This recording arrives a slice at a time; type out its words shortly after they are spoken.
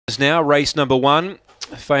Now, race number 1.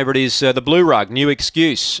 Favourite is the Blue Rug, New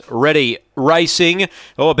Excuse. Ready, racing.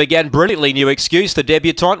 Oh, it began brilliantly, New Excuse. The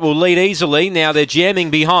debutant will lead easily. Now they're jamming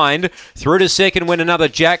behind. Through to second when another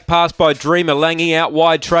Jack, passed by Dreamer Langy. Out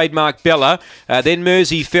wide, Trademark Bella. Then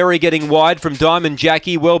Mersey Ferry getting wide from Diamond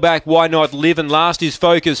Jackie. Well back, Why Not Live? And last is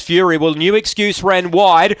Focus Fury. Well, New Excuse ran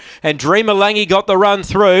wide and Dreamer Langy got the run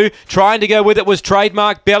through. Trying to go with it was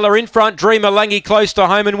Trademark Bella. In front, Dreamer Langy close to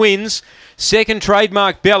home and wins. Second,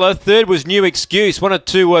 Trademark Bella. Third was New Excuse. Wanted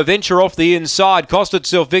to venture off the inside. Cost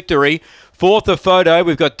itself victory. Fourth, a photo.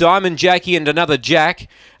 We've got Diamond Jackie and another Jack.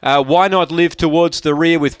 Why Not Live towards the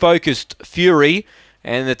rear with Focused Fury.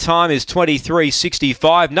 And the time is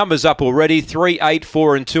 23.65. Numbers up already. 3, 8,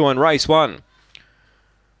 4 and 2 on race 1.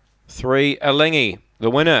 3, Alengi, the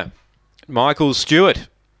winner. Michael Stewart.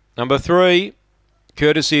 Number 3,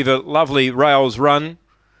 courtesy of a lovely rails run,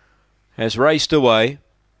 has raced away.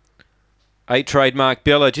 8, Trademark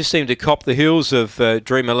Bella, just seemed to cop the heels of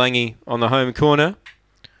Dreamer Langy on the home corner.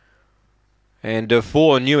 And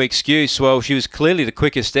 4, New Excuse, well, she was clearly the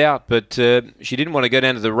quickest out, but she didn't want to go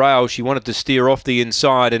down to the rail. She wanted to steer off the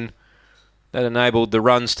inside, and that enabled the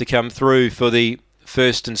runs to come through for the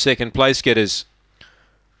first and second place getters.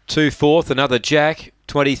 2 fourth, another Jack,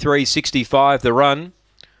 23.65 the run.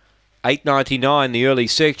 8.99 the early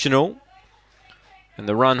sectional. And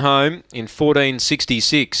the run home in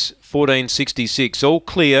 14.66. 14.66. All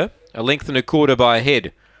clear, a length and a quarter by a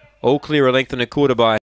head. All clear, a length and a quarter by a head.